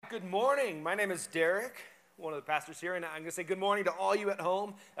Good morning. My name is Derek, one of the pastors here, and I'm going to say good morning to all you at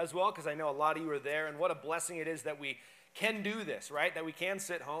home as well, because I know a lot of you are there, and what a blessing it is that we can do this, right? That we can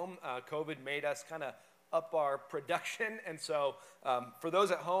sit home. COVID made us kind of up our production, and so for those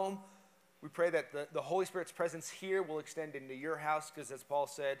at home, we pray that the Holy Spirit's presence here will extend into your house, because as Paul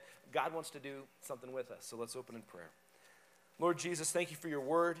said, God wants to do something with us. So let's open in prayer. Lord Jesus, thank you for your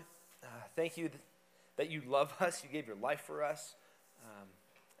word. Thank you that you love us, you gave your life for us,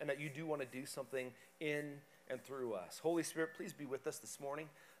 and that you do want to do something in and through us. Holy Spirit, please be with us this morning.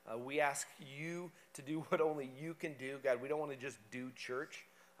 We ask you to do what only you can do. God, we don't want to just do church.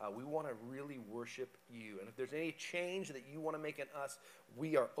 We want to really worship you. And if there's any change that you want to make in us,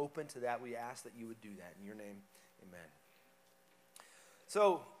 we are open to that. We ask that you would do that. In your name, amen.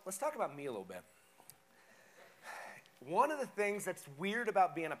 So let's talk about me a little bit. One of the things that's weird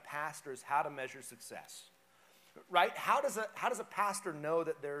about being a pastor is how to measure success, right? How does a pastor know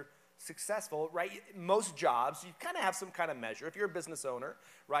that they're successful, right? Most jobs, you kind of have some kind of measure. If you're a business owner,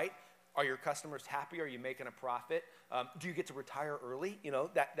 right? Are your customers happy? Are you making a profit? Do you get to retire early? You know,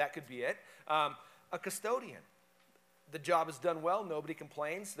 that could be it. A custodian, the job is done well. Nobody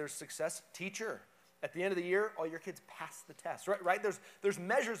complains. There's success. Teacher, at the end of the year, all your kids pass the test, right? There's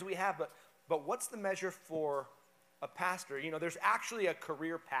measures we have, but what's the measure for a pastor? You know, there's actually a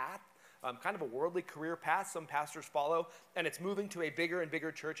career path, kind of a worldly career path some pastors follow, and it's moving to a bigger and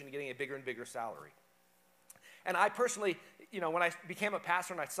bigger church and getting a bigger and bigger salary. And I personally, you know, when I became a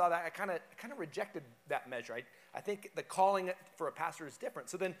pastor and I saw that, I kind of rejected that measure. I think the calling for a pastor is different.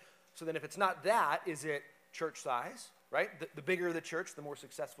 So then if it's not that, is it church size, right? The bigger the church, the more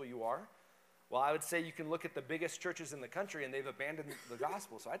successful you are. Well, I would say you can look at the biggest churches in the country and they've abandoned the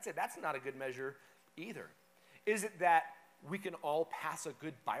gospel. So I'd say that's not a good measure either. Is it that we can all pass a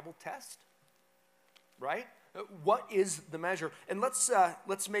good Bible test, right? What is the measure? And let's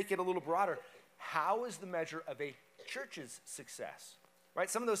make it a little broader. How is the measure of a church's success,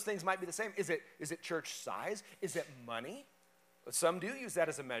 right? Some of those things might be the same. Is it church size? Is it money? Some do use that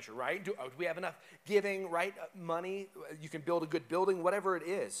as a measure, right? Do we have enough giving, right? Money, you can build a good building, whatever it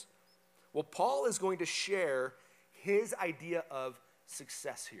is. Well, Paul is going to share his idea of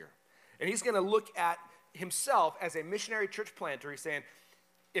success here. And he's going to look at himself as a missionary church planter. He's saying,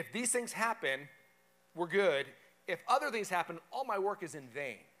 if these things happen, we're good. If other things happen, all my work is in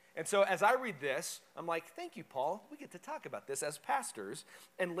vain. And so as I read this, I'm like, thank you, Paul. We get to talk about this as pastors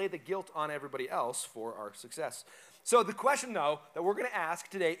and lay the guilt on everybody else for our success. So the question, though, that we're going to ask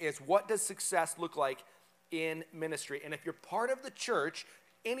today is, what does success look like in ministry? And if you're part of the church,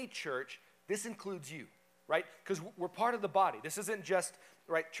 any church, this includes you, right? Because we're part of the body. This isn't just,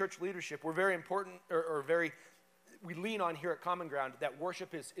 right, church leadership. We're very important, we lean on here at Common Ground that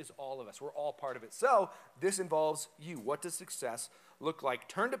worship is all of us. We're all part of it. So this involves you. What does success look like?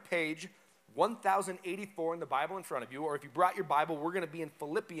 Turn to page 1084 in the Bible in front of you, or if you brought your Bible, we're going to be in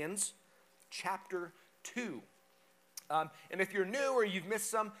Philippians chapter 2. And if you're new or you've missed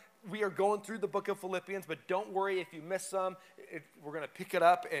some, we are going through the book of Philippians, but don't worry if you miss some. We're going to pick it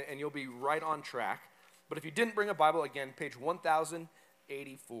up, and you'll be right on track. But if you didn't bring a Bible, again, page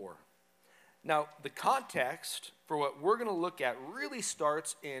 1084. Now, the context for what we're going to look at really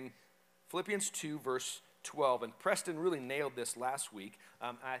starts in Philippians 2, verse 12. And Preston really nailed this last week.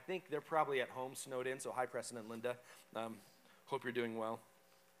 I think they're probably at home snowed in, so hi, Preston and Linda. Hope you're doing well.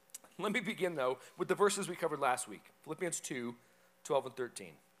 Let me begin, though, with the verses we covered last week. Philippians 2, 12 and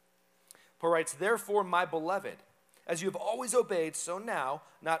 13. Paul writes, "Therefore, my beloved, as you have always obeyed, so now,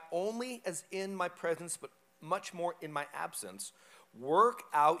 not only as in my presence, but much more in my absence, work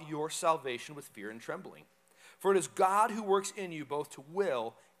out your salvation with fear and trembling. For it is God who works in you both to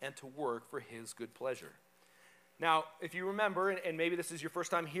will and to work for his good pleasure." Now, if you remember, and maybe this is your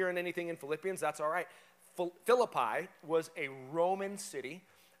first time hearing anything in Philippians, that's all right. Philippi was a Roman city.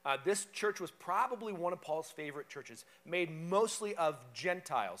 This church was probably one of Paul's favorite churches, made mostly of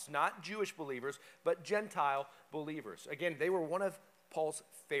Gentiles, not Jewish believers, but Gentile believers. Again, they were one of Paul's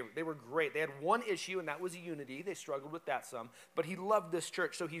favorite. They were great. They had one issue, and that was unity. They struggled with that some, but he loved this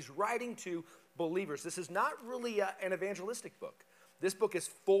church. So he's writing to believers. This is not really an evangelistic book. This book is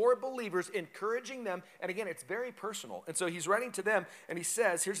for believers, encouraging them, and again, it's very personal. And so he's writing to them, and he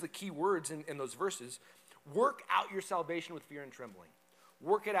says, here's the key words in those verses, work out your salvation with fear and trembling.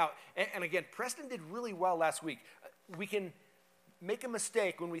 Work it out. And again, Preston did really well last week. We can make a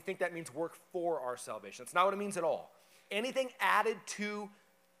mistake when we think that means work for our salvation. That's not what it means at all. Anything added to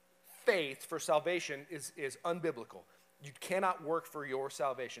faith for salvation is unbiblical. You cannot work for your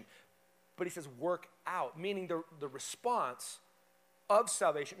salvation. But he says work out, meaning the response of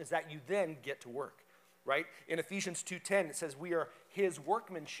salvation is that you then get to work, right? In Ephesians 2:10, it says we are his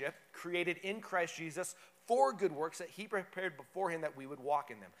workmanship, created in Christ Jesus for good works that he prepared beforehand that we would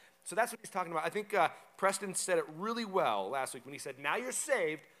walk in them. So that's what he's talking about. I think Preston said it really well last week when he said, now you're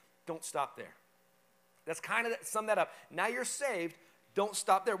saved, don't stop there. That's kind of sum that up. Now you're saved, don't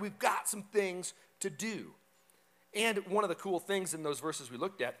stop there. We've got some things to do. And one of the cool things in those verses we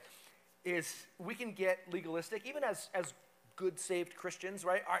looked at is we can get legalistic, even as good saved Christians,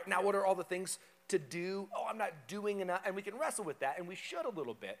 right? All right, now what are all the things to do? Oh, I'm not doing enough. And we can wrestle with that, and we should a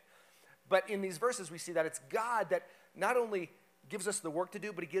little bit. But in these verses, we see that it's God that not only gives us the work to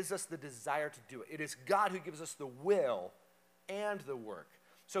do, but he gives us the desire to do it. It is God who gives us the will and the work.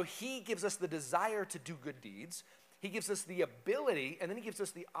 So he gives us the desire to do good deeds. He gives us the ability, and then he gives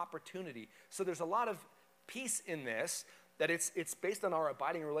us the opportunity. So there's a lot of peace in this, that it's based on our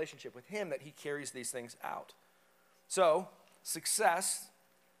abiding relationship with him that he carries these things out. So success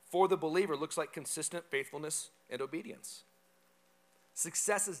for the believer looks like consistent faithfulness and obedience.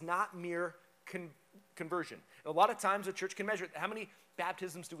 Success is not mere conversion. And a lot of times the church can measure it. How many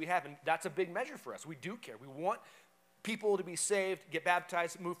baptisms do we have? And that's a big measure for us. We do care. We want people to be saved, get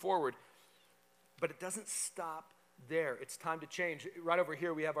baptized, move forward. But it doesn't stop there. It's time to change. Right over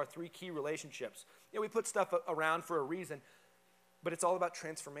here we have our 3 key relationships. We put stuff around for a reason, but it's all about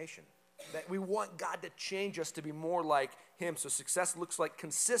transformation. That we want God to change us to be more like him. So success looks like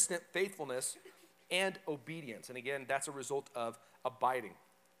consistent faithfulness and obedience. And again, that's a result of abiding.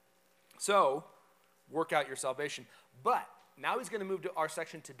 So, work out your salvation. But now he's going to move to our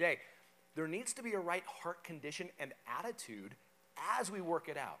section today. There needs to be a right heart condition and attitude as we work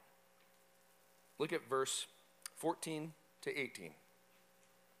it out. Look at verse 14 to 18.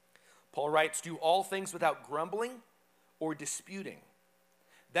 Paul writes, do all things without grumbling or disputing,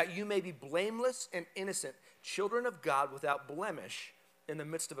 that you may be blameless and innocent, children of God without blemish in the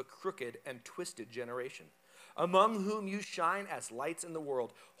midst of a crooked and twisted generation, among whom you shine as lights in the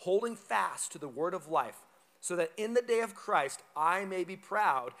world, holding fast to the word of life, so that in the day of Christ I may be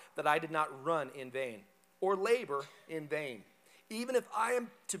proud that I did not run in vain or labor in vain. Even if I am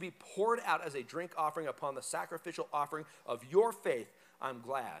to be poured out as a drink offering upon the sacrificial offering of your faith, I'm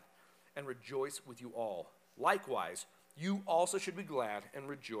glad and rejoice with you all. Likewise, you also should be glad and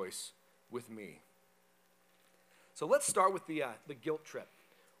rejoice with me. So let's start with the guilt trip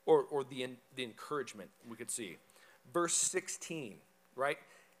or the encouragement we could see. Verse 16, right?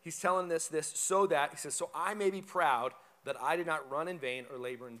 He's telling this so that, he says, so I may be proud that I did not run in vain or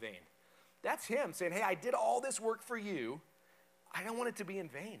labor in vain. That's him saying, hey, I did all this work for you. I don't want it to be in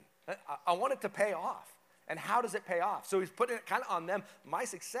vain. I want it to pay off. And how does it pay off? So he's putting it kind of on them. My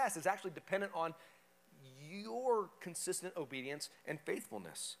success is actually dependent on your consistent obedience and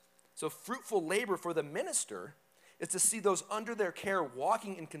faithfulness. So fruitful labor for the minister is to see those under their care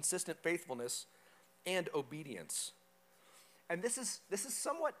walking in consistent faithfulness and obedience. And this is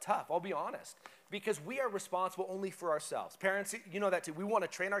somewhat tough, I'll be honest, because we are responsible only for ourselves. Parents, you know that too. We want to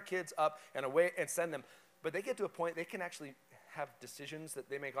train our kids up and away and send them, but they get to a point they can actually have decisions that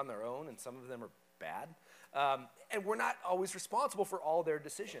they make on their own, and some of them are bad. And we're not always responsible for all their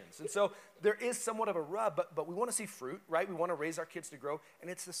decisions. And so there is somewhat of a rub, but we want to see fruit, right? We want to raise our kids to grow, and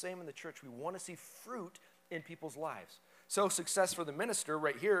it's the same in the church. We want to see fruit in people's lives. So success for the minister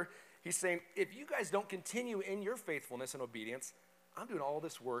right here, he's saying, if you guys don't continue in your faithfulness and obedience, I'm doing all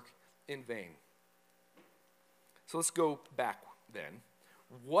this work in vain. So let's go back then.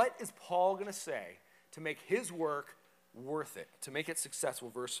 What is Paul going to say to make his work worth it, to make it successful?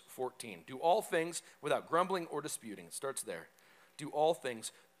 Verse 14. Do all things without grumbling or disputing. It starts there. Do all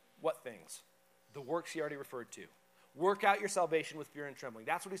things. What things? The works he already referred to. Work out your salvation with fear and trembling.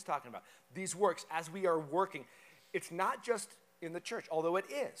 That's what he's talking about. These works, as we are working, it's not just in the church, although it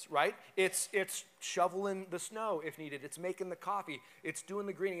is, right? It's shoveling the snow if needed. It's making the coffee. It's doing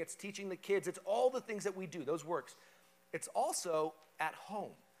the greeting. It's teaching the kids. It's all the things that we do, those works. It's also at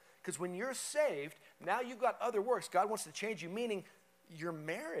home. Because when you're saved, now you've got other works. God wants to change you, meaning your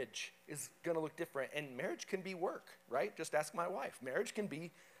marriage is going to look different. And marriage can be work, right? Just ask my wife. Marriage can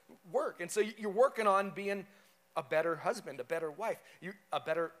be work. And so you're working on being a better husband, a better wife, a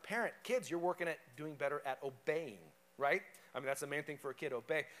better parent. Kids, you're working at doing better at obeying, right? I mean, that's the main thing for a kid,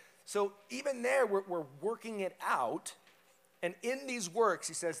 obey. So even there, we're working it out. And in these works,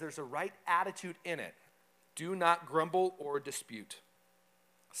 he says there's a right attitude in it. Do not grumble or dispute.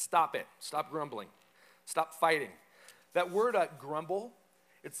 Stop it. Stop grumbling. Stop fighting. That word grumble,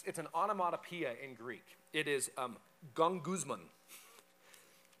 it's an onomatopoeia in Greek. It is gonguzman.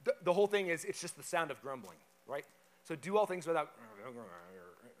 The whole thing is, it's just the sound of grumbling, right? So do all things without,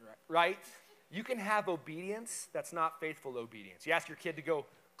 right? You can have obedience that's not faithful obedience. You ask your kid to go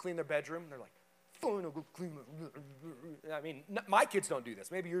clean their bedroom, they're like, fine, I'll go clean my. I mean, my kids don't do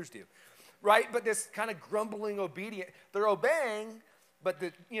this. Maybe yours do, right? But this kind of grumbling, obedient. They're obeying, but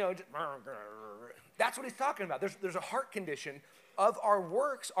that's what he's talking about. There's a heart condition of our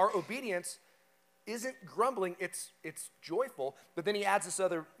works, our obedience isn't grumbling, it's joyful. But then he adds this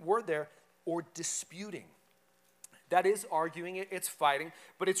other word there, or disputing. That is arguing, it's fighting,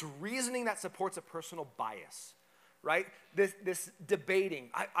 but it's reasoning that supports a personal bias, right? This debating,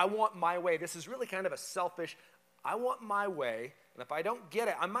 I want my way. This is really kind of a selfish, I want my way, and if I don't get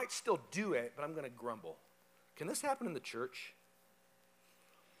it, I might still do it, but I'm going to grumble. Can this happen in the church?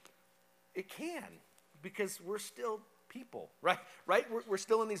 It can, because we're still people, right? We're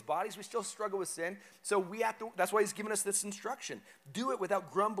still in these bodies. We still struggle with sin. So we have to, that's why he's given us this instruction. Do it without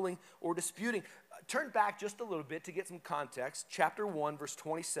grumbling or disputing. Turn back just a little bit to get some context. Chapter 1, verse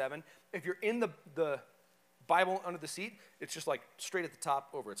 27. If you're in the Bible under the seat, it's just like straight at the top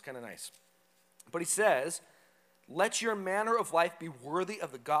over. It's kind of nice. But he says, let your manner of life be worthy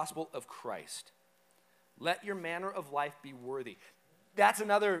of the gospel of Christ. Let your manner of life be worthy. That's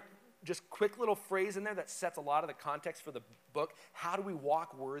another just quick little phrase in there that sets a lot of the context for the book. How do we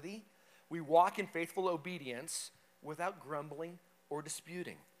walk worthy? We walk in faithful obedience without grumbling or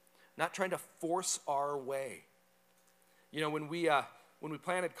disputing, not trying to force our way. You know, when we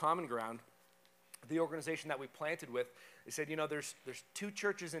planted Common Ground, the organization that we planted with, they said, you know, there's two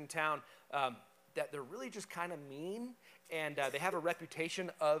churches in town that they're really just kind of mean, and they have a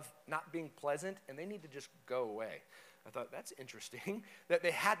reputation of not being pleasant, and they need to just go away. I thought, that's interesting, that they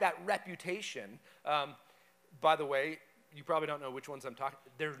had that reputation. By the way, you probably don't know which ones I'm talking.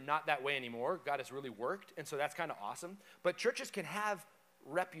 They're not that way anymore. God has really worked, and so that's kind of awesome. But churches can have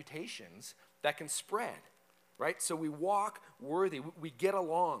reputations that can spread, right? So we walk worthy. We get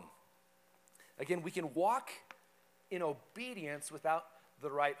along. Again, we can walk in obedience without the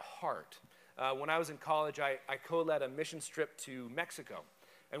right heart. When I was in college, I co-led a missions trip to Mexico.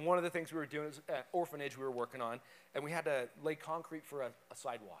 And one of the things we were doing was an orphanage we were working on, and we had to lay concrete for a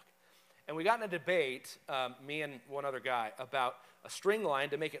sidewalk. And we got in a debate, me and one other guy, about a string line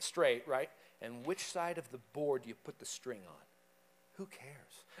to make it straight, right? And which side of the board do you put the string on? Who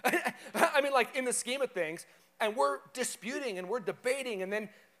cares? I mean, like, in the scheme of things, and we're disputing and we're debating, and then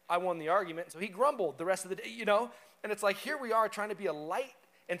I won the argument, so he grumbled the rest of the day, you know? And it's like, here we are trying to be a light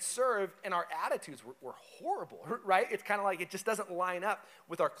and serve, and our attitudes were horrible, right? It's kind of like it just doesn't line up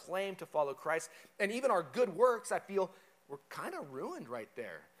with our claim to follow Christ. And even our good works, I feel, were kind of ruined right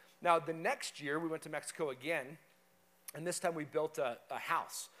there. Now, the next year, we went to Mexico again, and this time we built a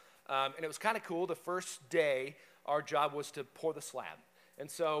house. And it was kind of cool. The first day, our job was to pour the slab. And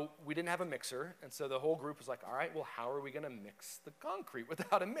so we didn't have a mixer, and so the whole group was like, all right, well, how are we going to mix the concrete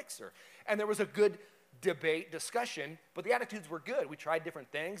without a mixer? And there was a good debate, discussion, but the attitudes were good. We tried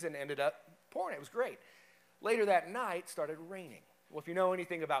different things and ended up pouring it. It was great. Later that night, started raining. Well, if you know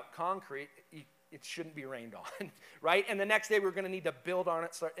anything about concrete, it shouldn't be rained on, right? And the next day, we were going to need to build on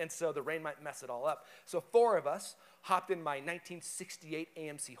it, and so the rain might mess it all up. So 4 of us hopped in my 1968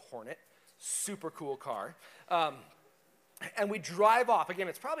 AMC Hornet, super cool car, and we drive off. Again,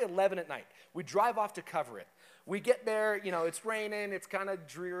 it's probably 11 at night. We drive off to cover it. We get there, you know, it's raining, it's kind of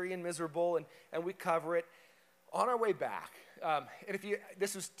dreary and miserable, and we cover it. On our way back, and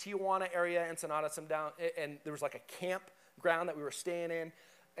this was Tijuana area, Ensenada, and there was like a campground that we were staying in,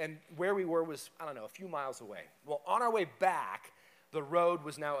 and where we were was, I don't know, a few miles away. Well, on our way back, the road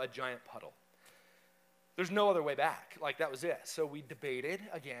was now a giant puddle. There's no other way back. Like, that was it. So we debated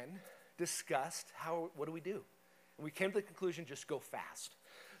again, discussed, what do we do? And we came to the conclusion, just go fast.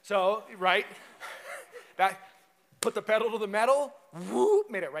 So, right, that put the pedal to the metal, whoop,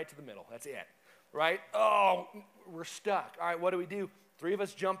 made it right to the middle. That's it, right? Oh, we're stuck. All right, what do we do? 3 of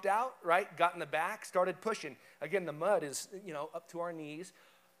us jumped out, right, got in the back, started pushing. Again, the mud is, you know, up to our knees.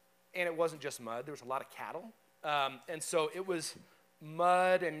 And it wasn't just mud. There was a lot of cattle. And so it was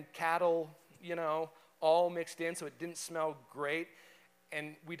mud and cattle, you know, all mixed in, so it didn't smell great.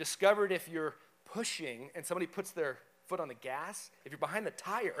 And we discovered if you're pushing and somebody puts their foot on the gas, if you're behind the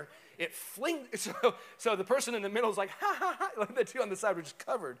tire, it flings. So the person in the middle is like, ha, ha, ha. The 2 on the side were just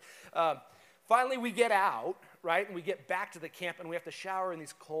covered. Finally, we get out, right, and we get back to the camp, and we have to shower in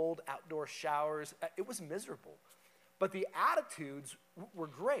these cold outdoor showers. It was miserable. But the attitudes were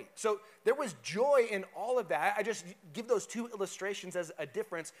great. So there was joy in all of that. I just give those 2 illustrations as a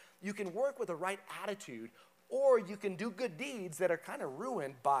difference. You can work with the right attitude, or you can do good deeds that are kind of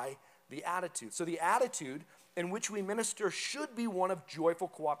ruined by the attitude. So the attitude in which we minister should be one of joyful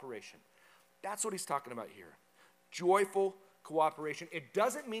cooperation. That's what he's talking about here. Joyful cooperation. It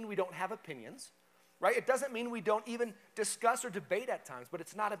doesn't mean we don't have opinions. right? It doesn't mean we don't even discuss or debate at times, but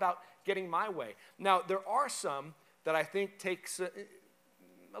it's not about getting my way. Now, there are some that I think takes a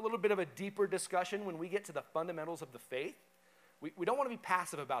little bit of a deeper discussion when we get to the fundamentals of the faith. We don't want to be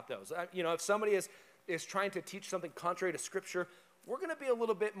passive about those. If somebody is trying to teach something contrary to Scripture, we're going to be a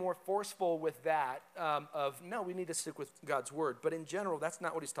little bit more forceful with that no, we need to stick with God's word. But in general, that's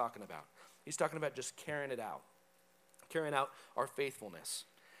not what he's talking about. He's talking about just carrying out our faithfulness.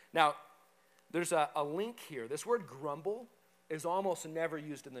 Now, there's a link here. This word grumble is almost never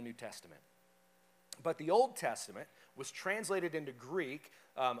used in the New Testament. But the Old Testament was translated into Greek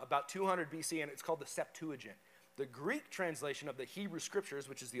about 200 BC, and it's called the Septuagint. The Greek translation of the Hebrew Scriptures,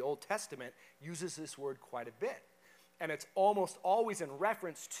 which is the Old Testament, uses this word quite a bit. And it's almost always in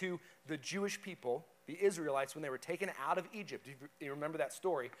reference to the Jewish people, the Israelites, when they were taken out of Egypt. You remember that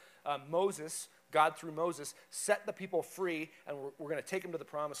story? God through Moses, set the people free, and we're going to take them to the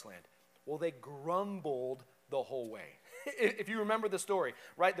promised land. Well, they grumbled the whole way. If you remember the story,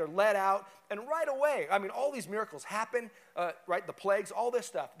 right? They're led out, and right away, all these miracles happen, right? The plagues, all this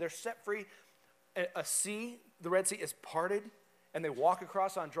stuff. They're set free. A sea, the Red Sea, is parted, and they walk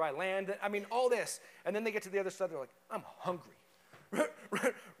across on dry land. All this. And then they get to the other side, they're like, I'm hungry,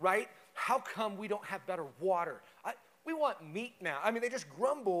 right? How come we don't have better water? We want meat now. They just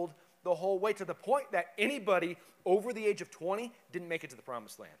grumbled the whole way to the point that anybody over the age of 20 didn't make it to the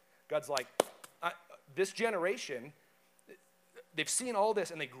promised land. God's like, this generation, they've seen all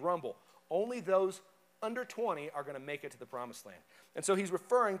this and they grumble. Only those under 20 are going to make it to the promised land. And so he's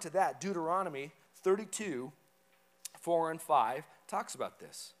referring to that. Deuteronomy 32, 4 and 5 talks about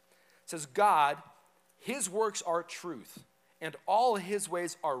this. It says, God, his works are truth, and all his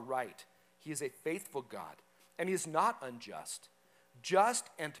ways are right. He is a faithful God, and he is not unjust. Just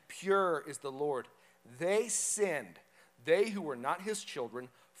and pure is the Lord. They sinned, they who were not his children,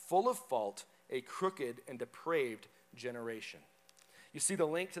 full of fault, a crooked and depraved generation. You see the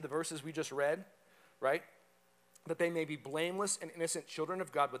link to the verses we just read, right? That they may be blameless and innocent children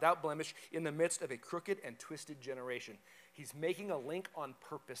of God without blemish in the midst of a crooked and twisted generation. He's making a link on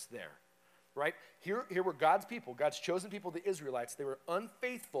purpose there, right? Here were God's people, God's chosen people, the Israelites. They were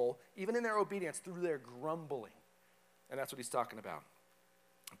unfaithful, even in their obedience, through their grumbling. And that's what he's talking about.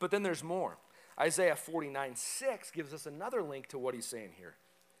 But then there's more. Isaiah 49:6 gives us another link to what he's saying here.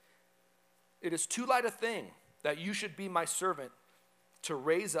 It is too light a thing that you should be my servant to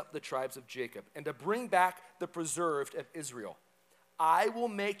raise up the tribes of Jacob and to bring back the preserved of Israel. I will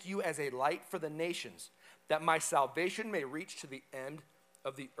make you as a light for the nations, that my salvation may reach to the end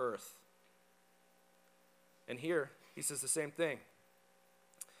of the earth. And here he says the same thing.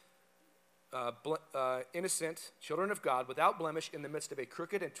 Innocent children of God without blemish in the midst of a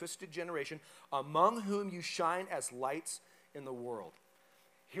crooked and twisted generation, among whom you shine as lights in the world.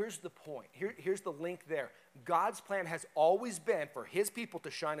 Here's the point. Here's the link there. God's plan has always been for his people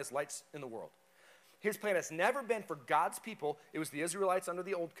to shine as lights in the world. His plan has never been for God's people. It was the Israelites under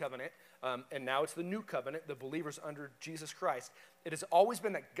the old covenant, and now it's the new covenant, the believers under Jesus Christ. It has always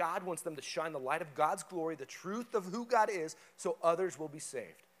been that God wants them to shine the light of God's glory, the truth of who God is, so others will be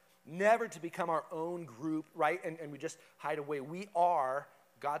saved. Never to become our own group, right? And we just hide away. We are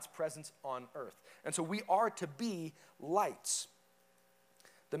God's presence on earth. And so we are to be lights.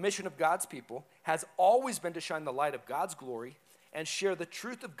 The mission of God's people has always been to shine the light of God's glory and share the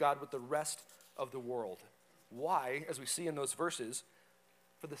truth of God with the rest of the world. Why? As we see in those verses,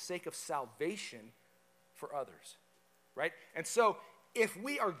 for the sake of salvation for others, right? And so if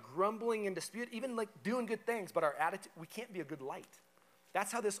we are grumbling and dispute, even like doing good things, but our attitude, we can't be a good light.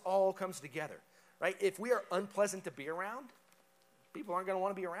 That's how this all comes together, right? If we are unpleasant to be around, people aren't going to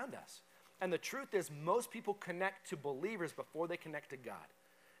want to be around us. And the truth is, most people connect to believers before they connect to God.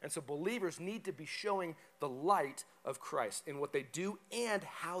 And so believers need to be showing the light of Christ in what they do and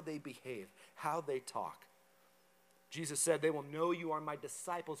how they behave, how they talk. Jesus said, they will know you are my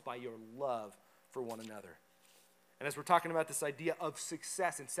disciples by your love for one another. And as we're talking about this idea of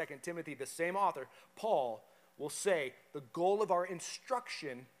success in 2 Timothy, the same author, Paul, will say the goal of our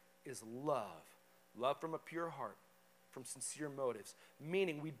instruction is love. Love from a pure heart, from sincere motives.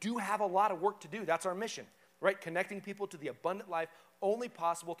 Meaning we do have a lot of work to do. That's our mission, right? Connecting people to the abundant life only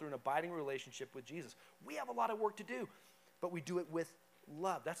possible through an abiding relationship with Jesus. We have a lot of work to do, but we do it with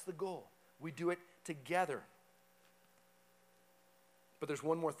love. That's the goal. We do it together. But there's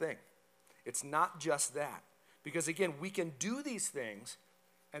one more thing. It's not just that. Because again, we can do these things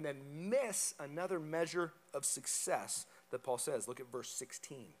and then miss another measure of success that Paul says. Look at verse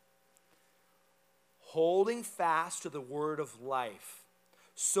 16. Holding fast to the word of life,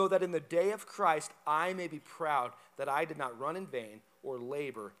 so that in the day of Christ I may be proud that I did not run in vain or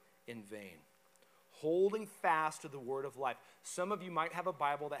labor in vain. holding fast to the word of life. Some of you might have a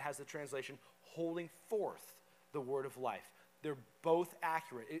Bible that has the translation, holding forth the word of life. They're both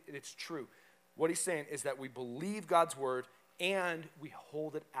accurate. It's true. What he's saying is that we believe God's word and we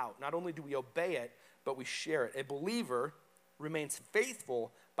hold it out. Not only do we obey it, but we share it. A believer remains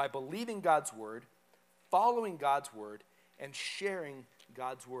faithful by believing God's word, following God's word, and sharing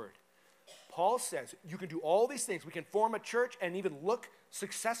God's word. Paul says you can do all these things. We can form a church and even look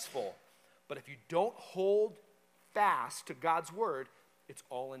successful. But if you don't hold fast to God's word, it's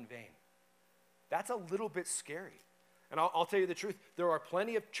all in vain. That's a little bit scary. And I'll tell you the truth. There are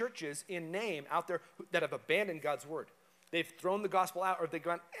plenty of churches in name out there that have abandoned God's word. They've thrown the gospel out, or they've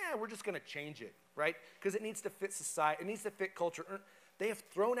gone, we're just going to change it, right? Because it needs to fit society. It needs to fit culture. They have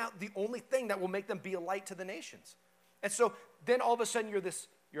thrown out the only thing that will make them be a light to the nations. And so then all of a sudden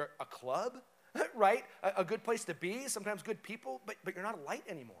you're a club, right? A good place to be, sometimes good people, but you're not a light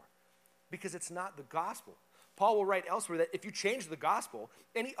anymore because it's not the gospel. Paul will write elsewhere that if you change the gospel,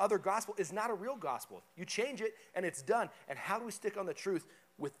 any other gospel is not a real gospel. You change it and it's done. And how do we stick on the truth?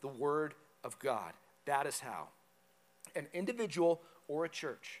 With the word of God. That is how. An individual or a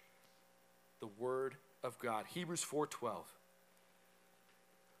church, the word of God. Hebrews 4:12.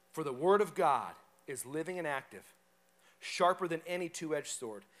 For the word of God is living and active, sharper than any two-edged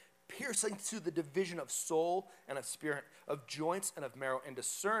sword, piercing to the division of soul and of spirit, of joints and of marrow, and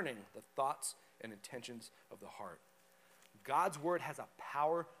discerning the thoughts and intentions of the heart. God's word has a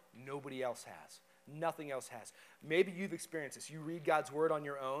power nobody else has. Nothing else has. Maybe you've experienced this. You read God's word on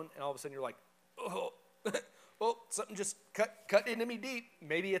your own, and all of a sudden you're like, oh, something just cut into me deep.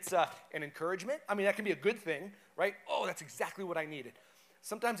 Maybe it's an encouragement. I mean, that can be a good thing, right? Oh, that's exactly what I needed.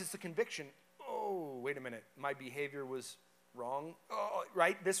 Sometimes it's a conviction. Oh, wait a minute. My behavior was wrong,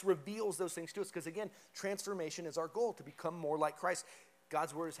 right? This reveals those things to us because, again, transformation is our goal, to become more like Christ.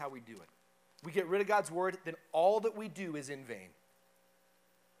 God's word is how we do it. We get rid of God's word, then all that we do is in vain.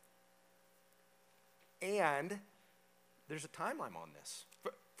 And there's a timeline on this.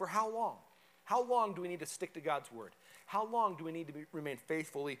 For how long? How long do we need to stick to God's word? How long do we need to remain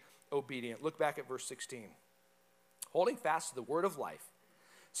faithfully obedient? Look back at verse 16. Holding fast to the word of life,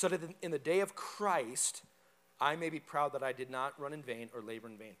 so that in the day of Christ, I may be proud that I did not run in vain or labor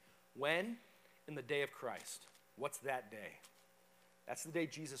in vain. When? In the day of Christ. What's that day? That's the day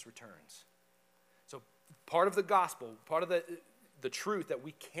Jesus returns. So part of the gospel, part of the truth that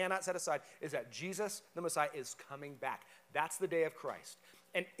we cannot set aside is that Jesus, the Messiah, is coming back. That's the day of Christ.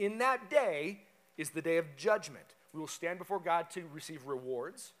 And in that day is the day of judgment. We will stand before God to receive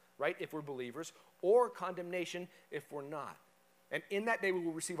rewards, right, if we're believers, or condemnation if we're not. And in that day we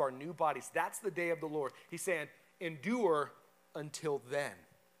will receive our new bodies. That's the day of the Lord. He's saying, endure until then,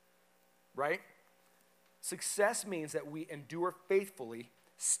 right? Success means that we endure faithfully,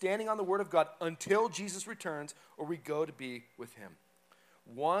 standing on the word of God until Jesus returns or we go to be with him.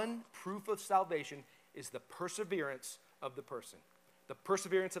 One proof of salvation is the perseverance of the person. The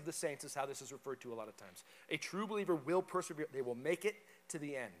perseverance of the saints is how this is referred to a lot of times. A true believer will persevere. They will make it to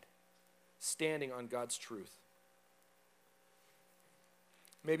the end, standing on God's truth.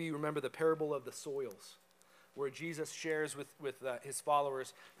 Maybe you remember the parable of the soils, where Jesus shares with his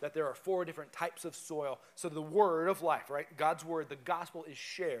followers that there are 4 different types of soil. So the word of life, right? God's word, the gospel is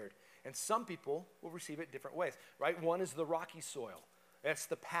shared. And some people will receive it different ways, right? One is the rocky soil. That's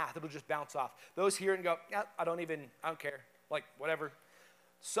the path. It'll just bounce off. Those hear it and go, yeah, I don't care. Like, whatever.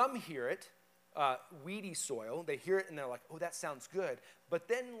 Some hear it, weedy soil. They hear it and they're like, oh, that sounds good. But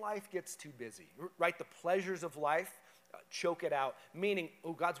then life gets too busy, right? The pleasures of life choke it out. Meaning,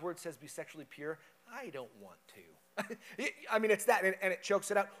 oh, God's word says be sexually pure. I don't want to. I mean, it's that, and it chokes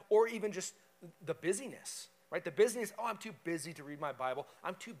it out. Or even just the busyness, right? The busyness, I'm too busy to read my Bible.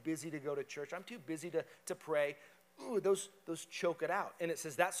 I'm too busy to go to church. I'm too busy to pray. Ooh, those choke it out. And it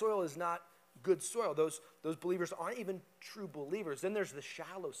says that soil is not good soil. Those believers aren't even true believers. Then there's the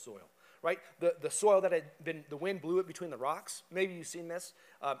shallow soil, right? The soil that the wind blew it between the rocks. Maybe you've seen this,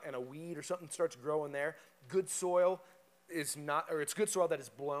 and a weed or something starts growing there. Good soil is not, or it's good soil that is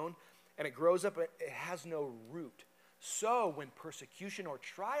blown, and it grows up, it has no root. So when persecution or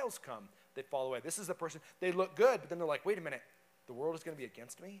trials come, they fall away. This is the person, they look good, but then they're like, wait a minute, the world is going to be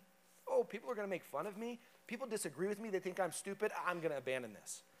against me? Oh, people are going to make fun of me? People disagree with me? They think I'm stupid? I'm going to abandon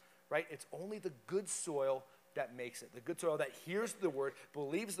this, right? It's only the good soil that makes it. The good soil that hears the word,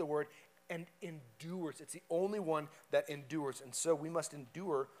 believes the word, and endures. It's the only one that endures. And so we must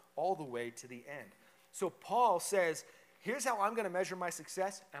endure all the way to the end. So Paul says, here's how I'm going to measure my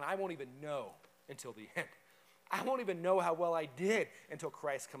success, and I won't even know until the end. I won't even know how well I did until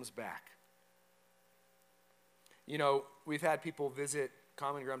Christ comes back. You know, we've had people visit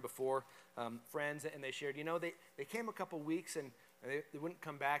Common Ground before, friends, and they shared, they came a couple weeks and they wouldn't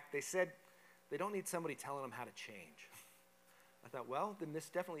come back. They said they don't need somebody telling them how to change. I thought, well, then this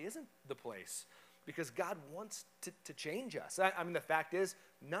definitely isn't the place, because God wants to change us. I mean, the fact is,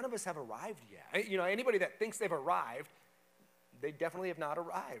 none of us have arrived yet. Anybody that thinks they've arrived, they definitely have not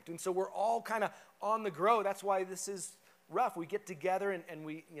arrived. And so we're all kind of on the grow. That's why this is rough. We get together and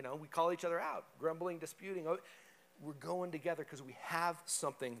we call each other out, grumbling, disputing. We're going together because we have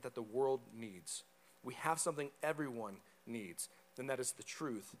something that the world needs. We have something everyone needs, and that is the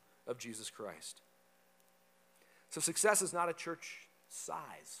truth of Jesus Christ. So success is not a church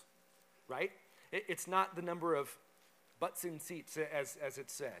size, right? It's not the number of butts in seats, as it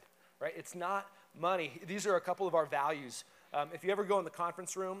said, right? It's not money. These are a couple of our values. If you ever go in the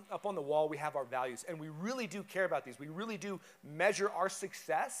conference room, up on the wall, we have our values, and we really do care about these. We really do measure our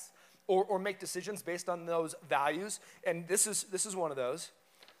success or make decisions based on those values, and this is one of those.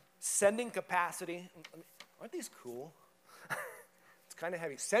 Sending capacity. Aren't these cool? It's kind of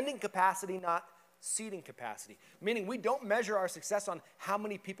heavy. Sending capacity, not seating capacity, meaning we don't measure our success on how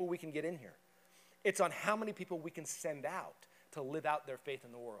many people we can get in here. It's on how many people we can send out to live out their faith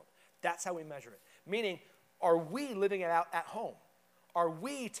in the world. That's how we measure it. Meaning, are we living it out at home? Are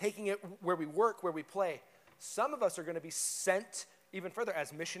we taking it where we work, where we play? Some of us are going to be sent even further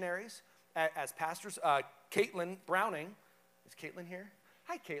as missionaries, as pastors. Caitlin Browning, is Caitlin here?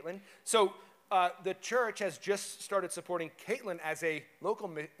 Hi, Caitlin. So the church has just started supporting Caitlin as a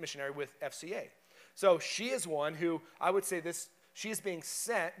local missionary with FCA. So she is one who, I would say this, she is being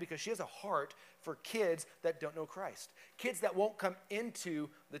sent because she has a heart for kids that don't know Christ. Kids that won't come into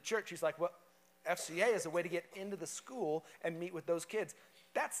the church. She's like, well, FCA is a way to get into the school and meet with those kids.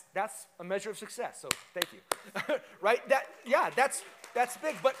 That's a measure of success, so thank you. Right? That's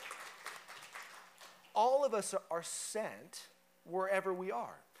big, but all of us are sent wherever we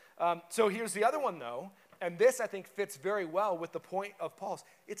are. So here's the other one, though, and this, I think, fits very well with the point of Paul's.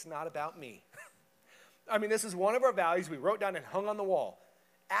 It's not about me. I mean, this is one of our values we wrote down and hung on the wall.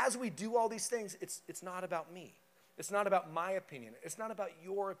 As we do all these things, it's not about me. It's not about my opinion. It's not about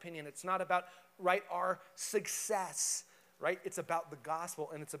your opinion. It's not about, right, our success, right? It's about the gospel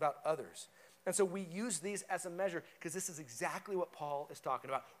and it's about others. And so we use these as a measure because this is exactly what Paul is talking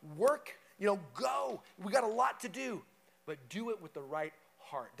about. Work, go. We got a lot to do, but do it with the right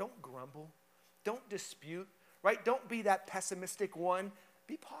heart. Don't grumble. Don't dispute, right? Don't be that pessimistic one.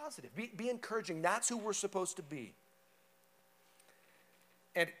 Be positive. Be encouraging. That's who we're supposed to be.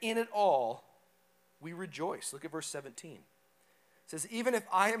 And in it all, we rejoice. Look at verse 17. It says, even if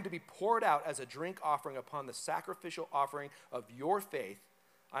I am to be poured out as a drink offering upon the sacrificial offering of your faith,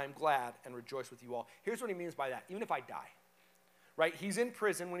 I am glad and rejoice with you all. Here's what he means by that. Even if I die, right? He's in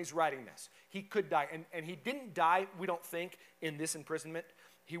prison when he's writing this. He could die. And he didn't die, we don't think, in this imprisonment.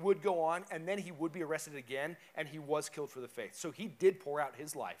 He would go on, and then he would be arrested again, and he was killed for the faith. So he did pour out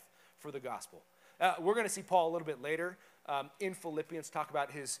his life for the gospel. We're going to see Paul a little bit later in Philippians talk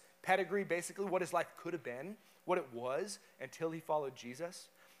about his pedigree, basically what his life could have been, what it was until he followed Jesus.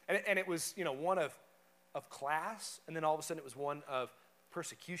 And it was, one of class, and then all of a sudden it was one of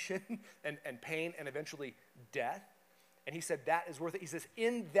persecution and pain and eventually death. And he said that is worth it. He says,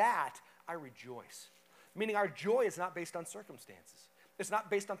 in that I rejoice. Meaning our joy is not based on circumstances. It's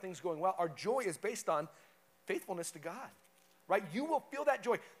not based on things going well. Our joy is based on faithfulness to God, right? You will feel that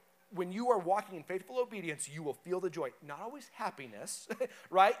joy. When you are walking in faithful obedience, you will feel the joy. Not always happiness,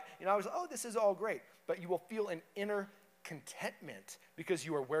 right? I was, this is all great. But you will feel an inner contentment because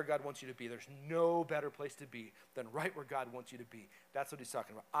you are where God wants you to be. There's no better place to be than right where God wants you to be. That's what he's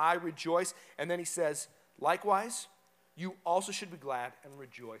talking about. I rejoice. And then he says, likewise, you also should be glad and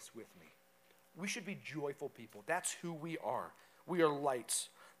rejoice with me. We should be joyful people. That's who we are. We are lights.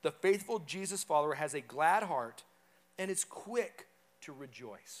 The faithful Jesus follower has a glad heart and is quick to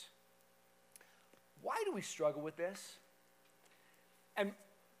rejoice. Why do we struggle with this? And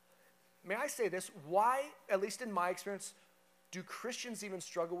may I say this? Why, at least in my experience, do Christians even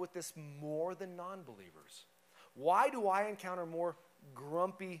struggle with this more than non-believers? Why do I encounter more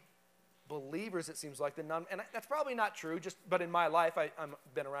grumpy believers, it seems like, than non? And that's probably not true, but in my life, I've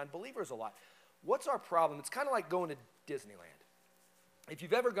been around believers a lot. What's our problem? It's kind of like going to Disneyland. If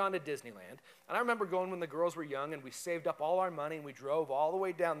you've ever gone to Disneyland, and I remember going when the girls were young, and we saved up all our money, and we drove all the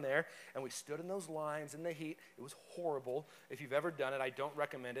way down there, and we stood in those lines in the heat. It was horrible. If you've ever done it, I don't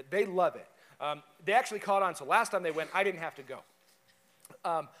recommend it. They love it. They actually caught on, so last time they went, I didn't have to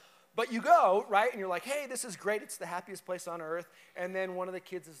go. But you go, right, and you're like, hey, this is great. It's the happiest place on earth. And then one of the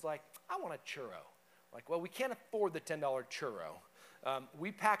kids is like, I want a churro. Like, well, we can't afford the $10 churro.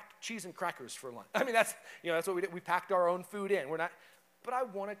 We packed cheese and crackers for lunch. I mean, that's what we did. We packed our own food in. but I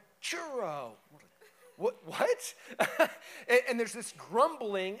want a churro. What? And there's this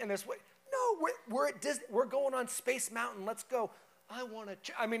grumbling and this, no, we're at Disney. We're going on Space Mountain. Let's go. I want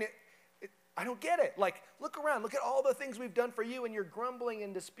to, I don't get it. Like, look around. Look at all the things we've done for you, and you're grumbling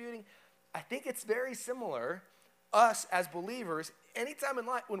and disputing. I think it's very similar, us as believers, anytime in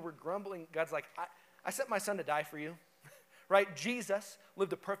life when we're grumbling, God's like, I sent my son to die for you, right? Jesus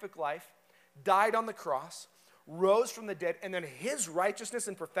lived a perfect life, died on the cross, rose from the dead, and then his righteousness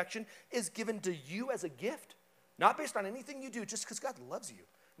and perfection is given to you as a gift, not based on anything you do, just because God loves you.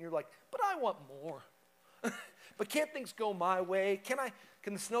 And you're like, but I want more. But can't things go my way? Can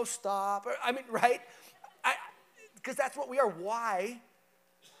the snow stop? Right? Because that's what we are. Why?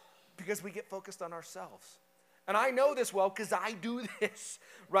 Because we get focused on ourselves. And I know this well because I do this,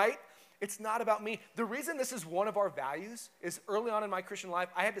 right? It's not about me. The reason this is one of our values is early on in my Christian life,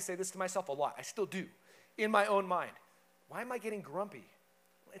 I had to say this to myself a lot. I still do, in my own mind. Why am I getting grumpy?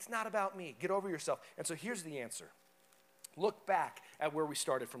 It's not about me. Get over yourself. And so here's the answer. Look back at where we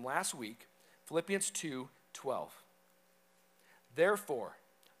started from last week, Philippians 2:12. Therefore,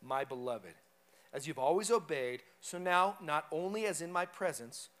 my beloved, as you've always obeyed, so now, not only as in my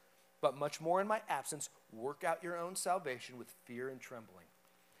presence, but much more in my absence, work out your own salvation with fear and trembling.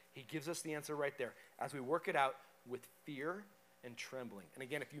 He gives us the answer right there. As we work it out with fear and trembling. And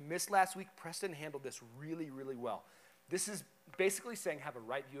again, if you missed last week, Preston handled this really, really well. This is basically saying have a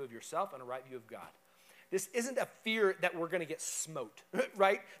right view of yourself and a right view of God. This isn't a fear that we're going to get smote,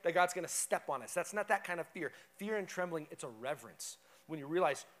 right? That God's going to step on us. That's not that kind of fear. Fear and trembling, it's a reverence when you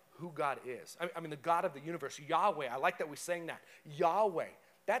realize who God is. The God of the universe, Yahweh. I like that we sang that. Yahweh.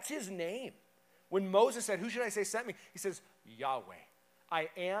 That's his name. When Moses said, who should I say sent me? He says, Yahweh. I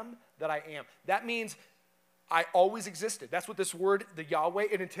am that I am. That means I always existed. That's what this word, the Yahweh,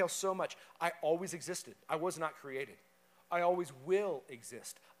 it entails so much. I always existed. I was not created. I always will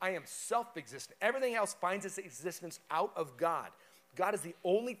exist. I am self-existent. Everything else finds its existence out of God. God is the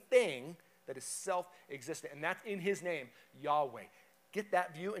only thing that is self-existent, and that's in his name, Yahweh. Get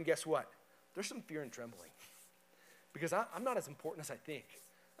that view, and guess what? There's some fear and trembling because I'm not as important as I think.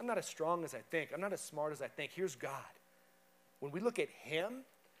 I'm not as strong as I think. I'm not as smart as I think. Here's God. When we look at him,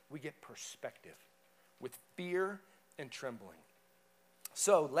 we get perspective with fear and trembling.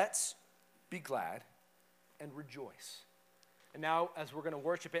 So let's be glad and rejoice. And now as we're going to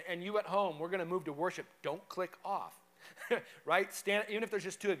worship it, and you at home, we're going to move to worship. Don't click off, right? Stand, even if there's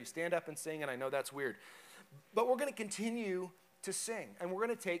just two of you, stand up and sing, and I know that's weird. But we're going to continue to sing, and we're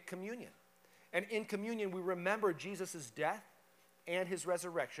going to take communion. And in communion, we remember Jesus' death and his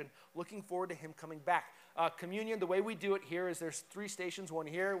resurrection, looking forward to him coming back. Communion, the way we do it here is there's 3 stations, one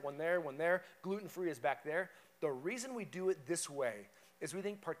here, one there, one there. Gluten-free is back there. The reason we do it this way is we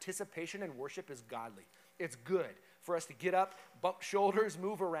think participation in worship is godly. It's good for us to get up, bump shoulders,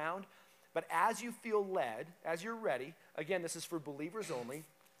 move around. But as you feel led, as you're ready, again, this is for believers only,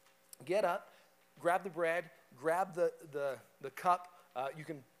 get up, grab the bread, grab the cup. You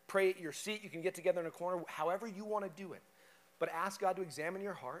can pray at your seat. You can get together in a corner, however you want to do it. But ask God to examine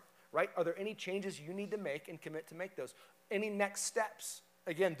your heart, right? Are there any changes you need to make and commit to make those? Any next steps?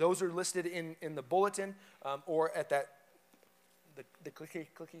 Again, those are listed in the bulletin or at the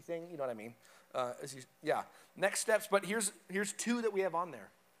clicky thing, you know what I mean? Next steps, but here's 2 that we have on there.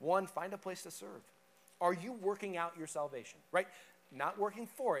 1, find a place to serve. Are you working out your salvation, right? Not working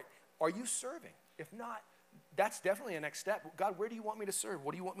for it. Are you serving? If not, that's definitely a next step. God, where do you want me to serve?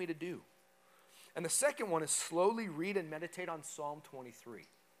 What do you want me to do? And the second one is slowly read and meditate on Psalm 23.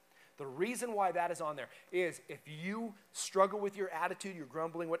 The reason why that is on there is if you struggle with your attitude, you're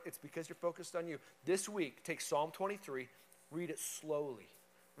grumbling, it's because you're focused on you. This week, take Psalm 23, read it slowly,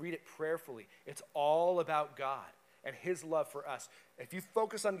 read it prayerfully. It's all about God and his love for us. If you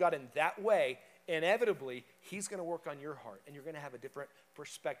focus on God in that way, inevitably, he's going to work on your heart, and you're going to have a different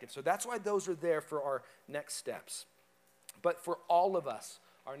perspective. So that's why those are there for our next steps. But for all of us,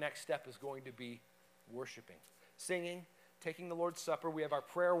 our next step is going to be worshiping, singing, taking the Lord's Supper. We have our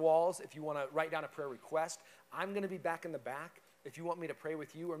prayer walls if you want to write down a prayer request. I'm going to be back in the back if you want me to pray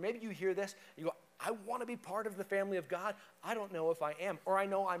with you. Or maybe you hear this, you go, I want to be part of the family of God. I don't know if I am, or I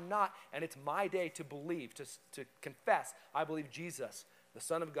know I'm not, and it's my day to believe, to confess, I believe Jesus, the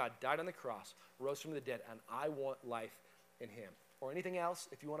Son of God, died on the cross, rose from the dead, and I want life in him. Or anything else,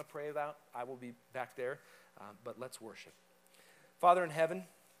 if you want to pray about, I will be back there, but let's worship. Father in heaven,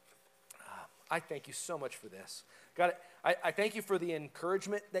 I thank you so much for this. God, I thank you for the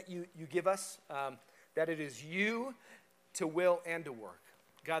encouragement that you give us, that it is you to will and to work.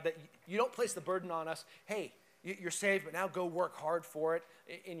 God, that you don't place the burden on us, hey, you're saved, but now go work hard for it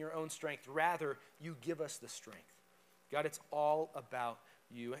in your own strength. Rather, you give us the strength. God, it's all about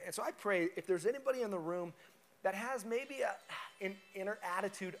you. And so I pray if there's anybody in the room that has maybe an inner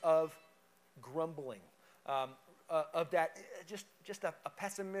attitude of grumbling, of that, just a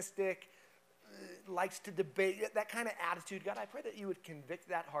pessimistic, likes to debate, that kind of attitude, God, I pray that you would convict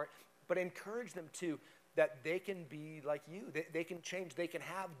that heart, but encourage them too, that they can be like you. They can change. They can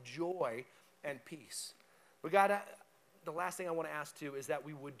have joy and peace. But God, the last thing I want to ask too is that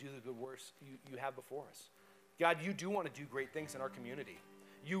we would do the good works you have before us. God, you do want to do great things in our community.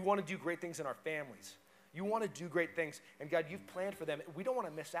 You want to do great things in our families. You want to do great things, and God, you've planned for them. We don't want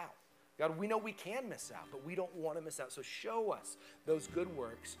to miss out. God, we know we can miss out, but we don't want to miss out. So show us those good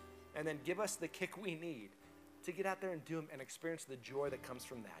works, and then give us the kick we need to get out there and do them and experience the joy that comes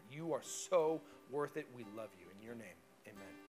from that. You are so worth it. We love you. In your name.